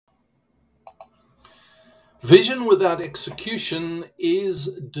Vision without execution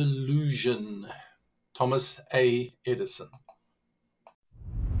is delusion. Thomas A. Edison.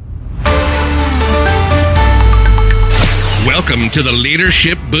 Welcome to the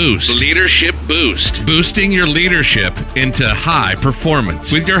Leadership Boost. Leadership Boost. Boosting your leadership into high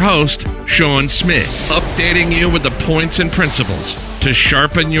performance with your host, Sean Smith. Updating you with the points and principles to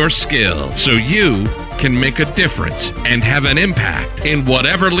sharpen your skill so you can make a difference and have an impact in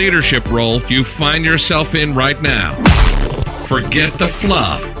whatever leadership role you find yourself in right now. Forget the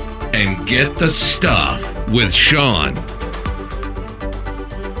fluff and get the stuff with Sean.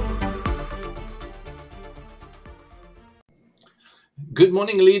 Good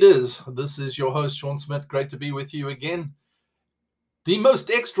morning, leaders. This is your host, Sean Smith. Great to be with you again. The most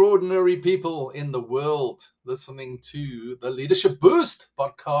extraordinary people in the world listening to the Leadership Boost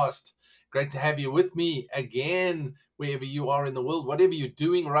podcast. Great to have you with me again, wherever you are in the world, whatever you're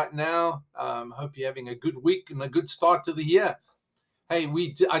doing right now. Hope you're having a good week and a good start to the year. Hey,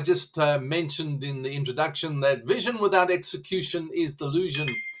 I just mentioned in the introduction that vision without execution is delusion.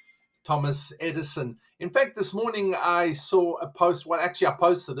 Thomas Edison. In fact, this morning I saw a post. Well, actually, I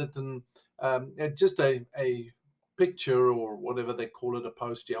posted it, and just a picture or whatever they call it, a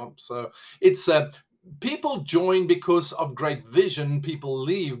post. Yeah. So it's people join because of great vision. People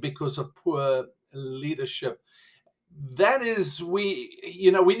leave because of poor leadership. That is, we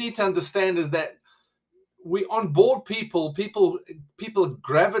need to understand is that we onboard people. People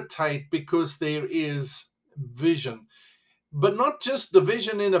gravitate because there is vision. But not just the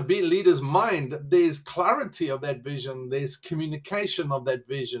vision in a leader's mind. There's clarity of that vision. There's communication of that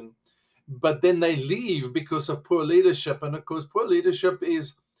vision. But then they leave because of poor leadership. And of course, poor leadership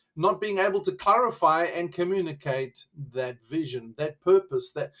is not being able to clarify and communicate that vision, that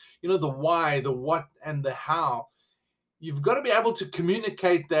purpose, that, the why, the what, and the how. You've got to be able to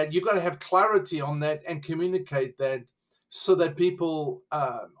communicate that. You've got to have clarity on that and communicate that, so that people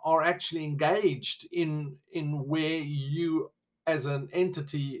are actually engaged in where you as an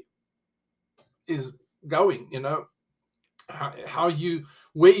entity is going,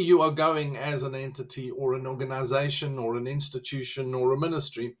 where you are going as an entity or an organization or an institution or a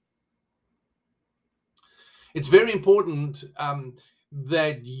ministry. It's very important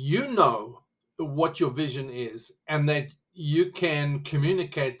that you know what your vision is and that you can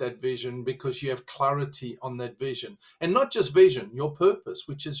communicate that vision because you have clarity on that vision, and not just vision, your purpose,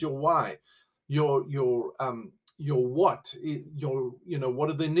 which is your why, your what, what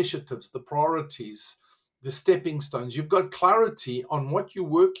are the initiatives, the priorities, the stepping stones. You've got clarity on what you're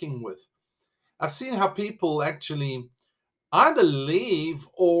working with. I've seen how people actually either leave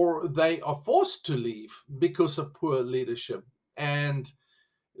or they are forced to leave because of poor leadership, and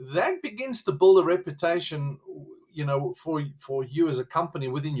that begins to build a reputation, for you as a company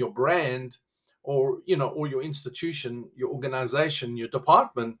within your brand, or your institution, your organization, your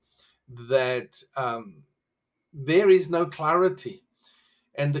department, that there is no clarity.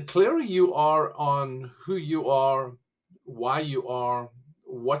 And the clearer you are on who you are, why you are,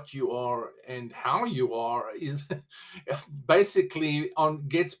 what you are, and how you are, is basically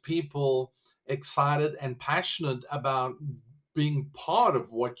gets people excited and passionate about being part of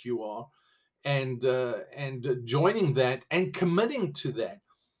what you are, and joining that and committing to that.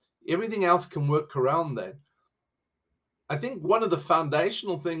 Everything else can work around that. I think one of the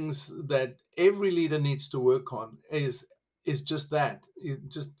foundational things that every leader needs to work on is just that.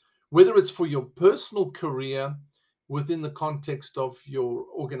 Just whether it's for your personal career within the context of your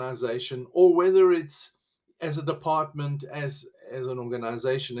organization, or whether it's as a department, as an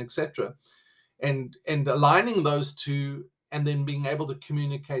organization, etc., and aligning those two, and then being able to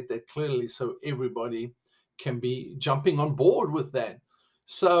communicate that clearly so everybody can be jumping on board with that.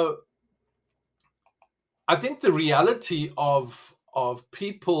 So I think the reality of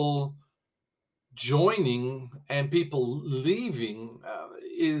people joining and people leaving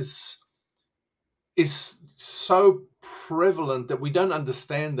is so prevalent that we don't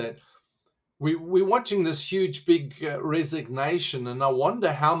understand that. We're watching this huge, big resignation, and I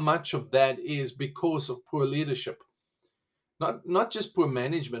wonder how much of that is because of poor leadership. Not just poor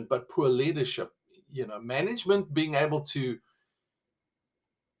management, but poor leadership. Management being able to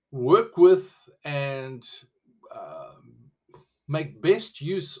work with and make best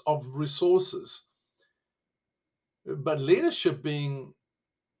use of resources, but leadership being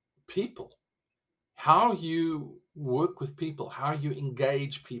people, how you work with people, how you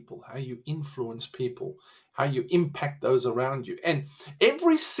engage people, how you influence people, how you impact those around you. And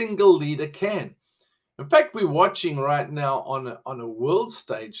every single leader can. In fact, we're watching right now on a world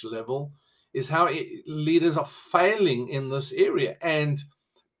stage level is how leaders are failing in this area, and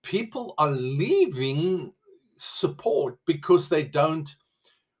people are leaving support because they don't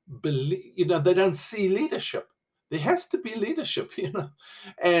believe, they don't see leadership. There has to be leadership,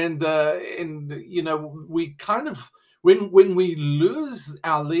 and we kind of, when we lose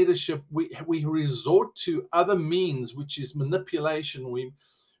our leadership, we resort to other means, which is manipulation. We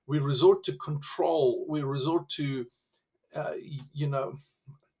resort to control. We resort to uh, you know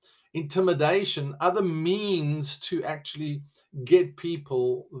intimidation, other means to actually get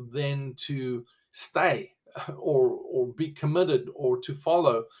people then to stay or be committed or to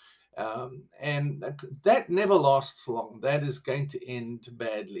follow. And that never lasts long. That is going to end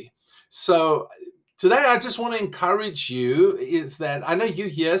badly. So today I just want to encourage you, is that I know you're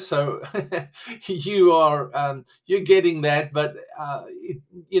here, so you're getting that, but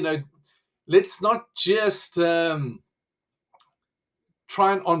let's not just try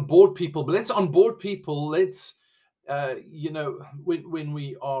and onboard people, but let's onboard people. Let's, when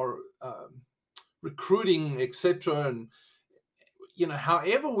we are recruiting, etc., and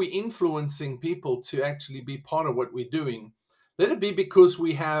however we're influencing people to actually be part of what we're doing, let it be because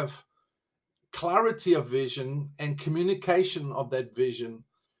we have clarity of vision and communication of that vision,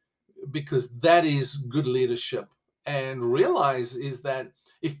 because that is good leadership. And realize is that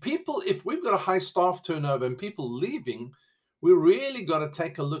if we've got a high staff turnover and people leaving, we really got to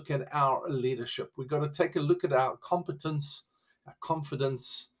take a look at our leadership. We've got to take a look at our competence, our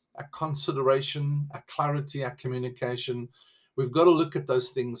confidence, our consideration, our clarity, our communication. We've got to look at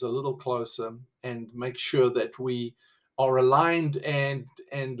those things a little closer and make sure that we are aligned and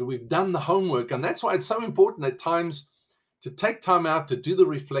we've done the homework. And that's why it's so important at times to take time out to do the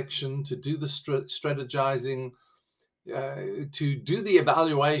reflection, to do the strategizing, to do the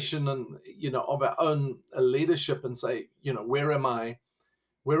evaluation, and of our own leadership, and say, where am I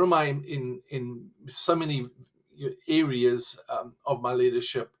in so many areas of my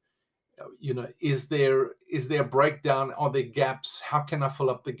leadership. Is there a breakdown? Are there gaps? How can I fill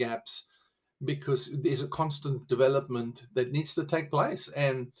up the gaps? Because there's a constant development that needs to take place,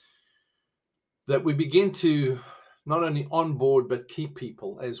 and that we begin to not only onboard but keep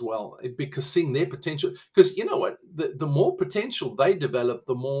people as well, because seeing their potential. Because you know what, the more potential they develop,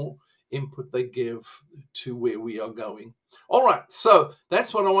 the more input they give to where we are going. All right, so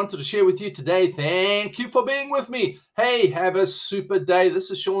that's what I wanted to share with you today. Thank you for being with me. Hey, have a super day. This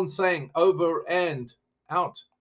is Sean saying over and out.